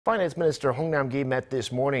Finance Minister Hong Nam-gi met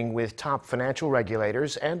this morning with top financial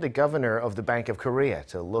regulators and the governor of the Bank of Korea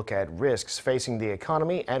to look at risks facing the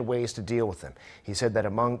economy and ways to deal with them. He said that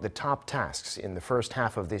among the top tasks in the first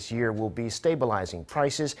half of this year will be stabilizing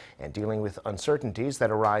prices and dealing with uncertainties that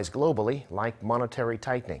arise globally, like monetary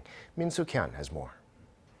tightening. Suk-hyen has more.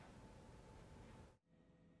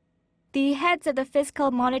 The heads of the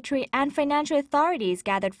fiscal, monetary and financial authorities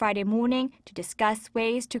gathered Friday morning to discuss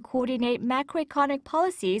ways to coordinate macroeconomic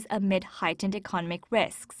policies amid heightened economic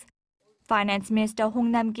risks. Finance Minister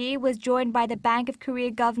Hong Nam-gi was joined by the Bank of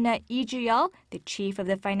Korea Governor Ju-yeol, the Chief of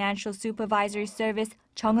the Financial Supervisory Service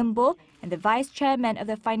Jeong, and the Vice Chairman of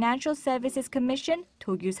the Financial Services Commission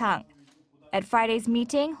Kyu-sang. At Friday's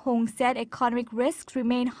meeting, Hong said economic risks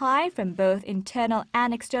remain high from both internal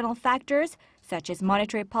and external factors, such as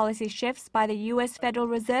monetary policy shifts by the U.S. Federal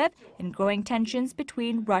Reserve and growing tensions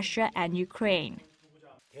between Russia and Ukraine.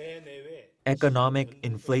 Economic,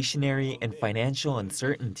 inflationary, and financial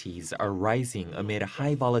uncertainties are rising amid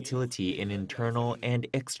high volatility in internal and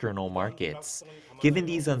external markets. Given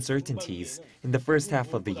these uncertainties, in the first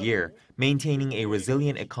half of the year, maintaining a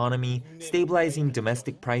resilient economy, stabilizing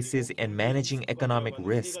domestic prices, and managing economic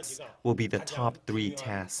risks will be the top three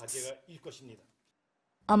tasks.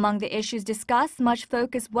 Among the issues discussed, much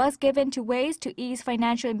focus was given to ways to ease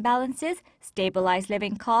financial imbalances, stabilize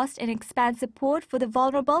living costs, and expand support for the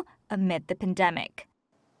vulnerable amid the pandemic.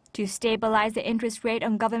 To stabilize the interest rate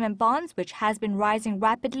on government bonds, which has been rising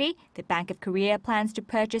rapidly, the Bank of Korea plans to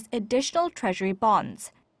purchase additional treasury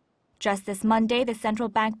bonds. Just this Monday, the central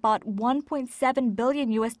bank bought $1.7 billion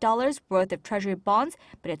worth of treasury bonds,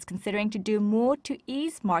 but it's considering to do more to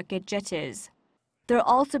ease market jitters. There will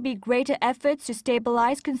also be greater efforts to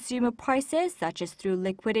stabilize consumer prices, such as through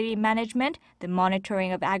liquidity management, the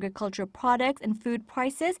monitoring of agricultural products and food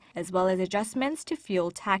prices, as well as adjustments to fuel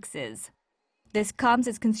taxes. This comes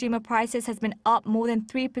as consumer prices has been up more than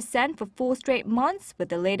 3% for 4 straight months, with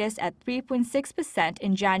the latest at 3.6%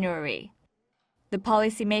 in January. The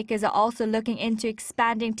policymakers are also looking into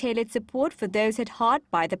expanding tailored support for those hit hard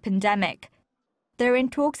by the pandemic. They're in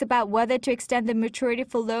talks about whether to extend the maturity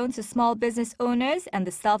for loans to small business owners and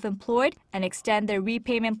the self-employed and extend their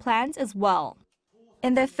repayment plans as well.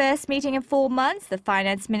 In their first meeting in 4 months, the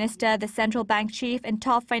finance minister, the central bank chief, and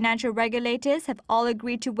top financial regulators have all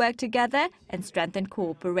agreed to work together and strengthen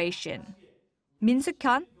cooperation.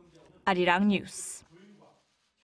 Suk-hyen, Arirang News.